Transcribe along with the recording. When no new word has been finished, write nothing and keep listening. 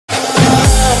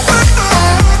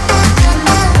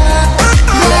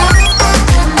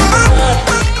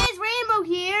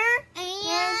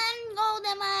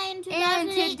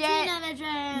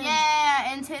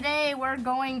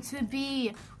going to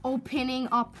be opening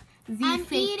up the I'm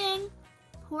eating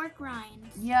pork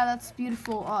rinds. Yeah, that's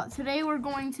beautiful. Today we're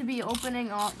going to be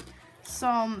opening up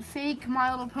some fake My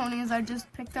Little Ponies I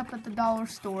just picked up at the dollar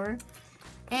store.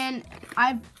 And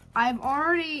I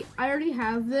already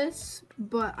have this,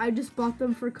 but I just bought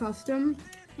them for custom.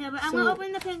 Yeah, but I'm gonna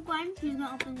open the pink one. He's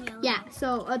gonna open the yellow. Yeah,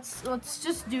 so let's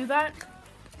just do that.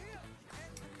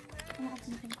 I'm gonna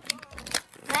open the pink one.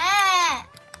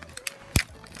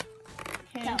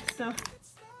 Okay, so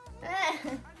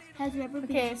Has rubber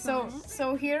bands okay, on it.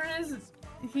 so here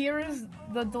is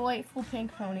the delightful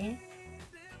pink pony.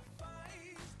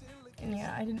 And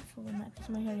yeah, I didn't fill in that piece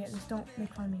of my hair yet. Just don't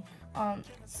make fun of me.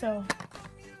 So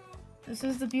this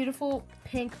is the beautiful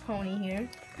pink pony here.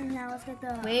 And now let's get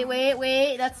the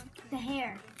Wait. That's the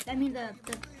hair. I mean the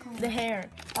comb. the hair.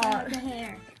 The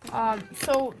hair.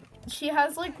 So she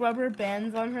has like rubber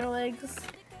bands on her legs,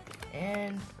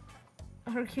 and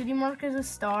her cutie mark is a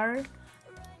star,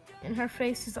 and her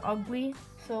face is ugly.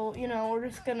 So you know we're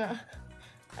just gonna.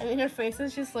 I mean her face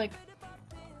is just like.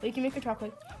 You can make her talk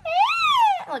like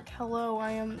hello,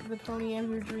 I am the pony of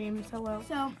your dreams. Hello.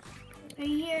 So right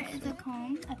here is a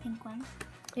comb, a pink one.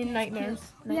 In nightmares.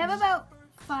 We have about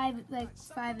five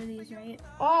of these, right?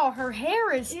 Oh, her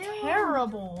hair is Ew.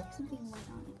 terrible. Something white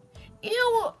on it.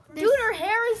 Ew, dude, her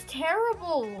hair is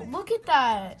terrible. Look at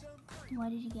that. Why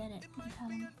did you get it? Did you have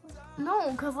them before?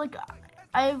 No, cause like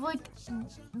I've like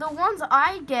the ones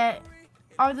I get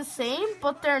are the same,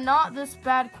 but they're not this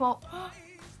bad quality.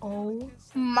 Oh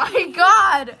my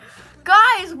god,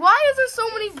 guys, why is there so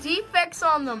many defects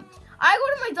on them? I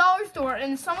go to my dollar store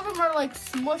and some of them are like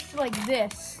smushed like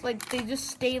this, like they just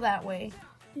stay that way.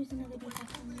 There's another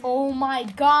defect on there. Oh my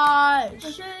gosh.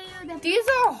 I'll show you the. These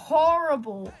are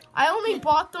horrible. I only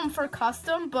bought them for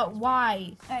custom, but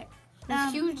why? Alright. There's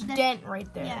a huge dent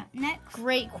right there. Yeah. Next.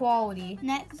 Great quality.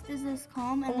 Next is this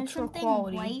comb, and there's Ultra something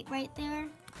quality. white right there.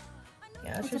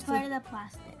 Yeah, it's It's a just part of the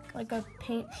plastic. like a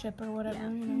paint chip or whatever. Yeah.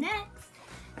 You know? Next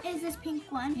is this pink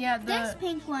one. Yeah, this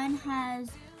pink one has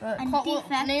a well,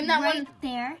 defect name that right one.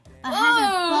 there. Has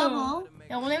a bubble.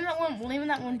 Yeah, we'll name that one. We'll name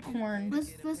that one corn.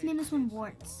 Let's name this one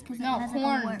warts because No, it has corn.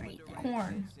 like a wart right there.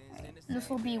 Corn. This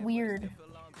will be weird.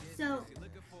 So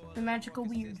The magical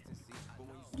weird.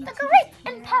 the great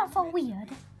and powerful weird.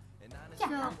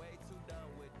 Yeah.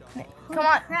 Come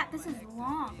on. Crap! This is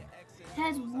long. It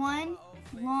has one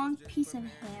long piece of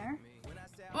hair.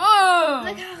 Whoa!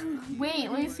 Look how. Wait,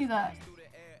 let me see that.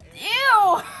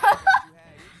 Ew!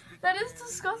 That is And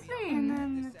disgusting.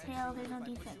 then the tail, there's no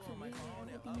defects over here.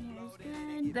 Everything here is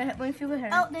good. Let me feel the hair.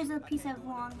 Oh, there's a piece of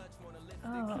long.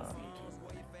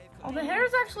 Oh, the hair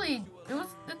is actually,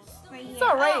 Right here. it's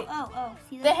alright. Oh.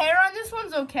 See The that? hair on this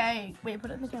one's okay. Wait,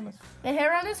 put it in the camera. The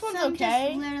hair on this one's Some okay.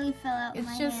 just literally fell out in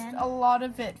It's my just hand. a lot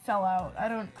of it fell out. I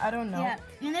don't know. Yeah.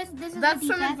 And this is That's the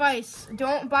some defect. advice.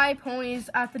 Don't buy ponies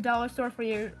at the dollar store for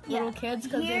your Yeah. little kids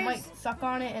because they Here's- might suck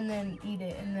on it and then eat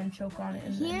it and then choke on it.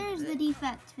 And Here's the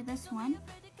defect for this one.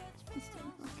 Focus.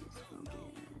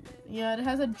 Yeah, it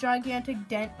has a gigantic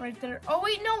dent right there. Oh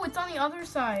wait, no, it's on the other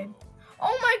side.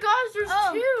 Oh my gosh, there's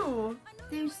two.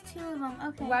 There's two of them.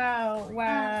 Okay. Wow.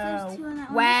 there's two on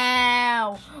that one.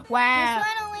 Wow. This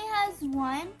one only has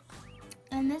one,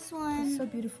 and this one. It's so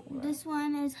beautiful. This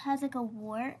one has like a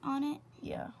wart on it.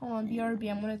 Yeah, hold on, BRB,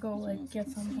 I'm gonna go like get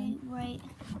something. Right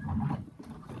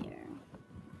there.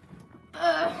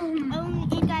 Oh,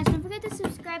 and guys, don't forget to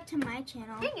subscribe to my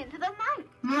channel. Dig into the mic.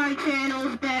 My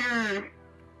channel's better.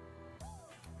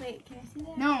 Wait, can I see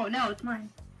that? No, it's mine.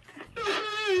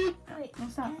 Wait, No,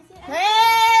 stop. can I see it?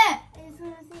 I just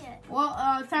want to see it. Well,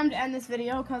 it's time to end this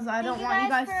video because I don't want you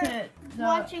guys to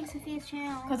watching Sophia's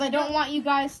channel. because I don't want you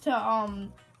guys to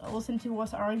listen to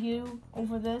us argue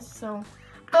over this. So,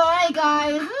 bye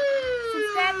guys.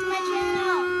 Subscribe to my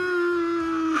channel.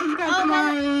 Subscribe to we're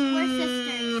mine.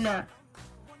 sisters.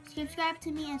 Subscribe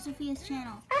to me and Sophia's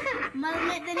channel. The name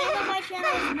of my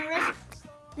channel is Marissa.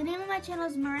 The name of my channel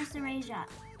is Marissa Rajot.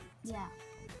 Yeah.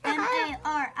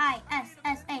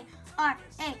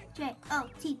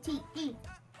 MARISSARAJOTTE.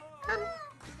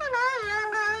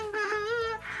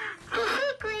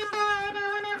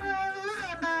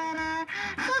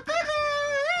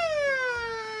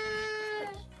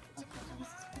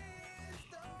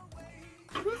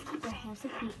 Please keep your hands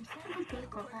and feet inside the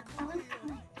vehicle at all times.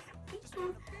 Thank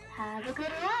you. Have a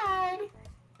good ride.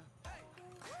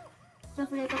 Don't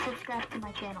forget to subscribe to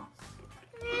my channel.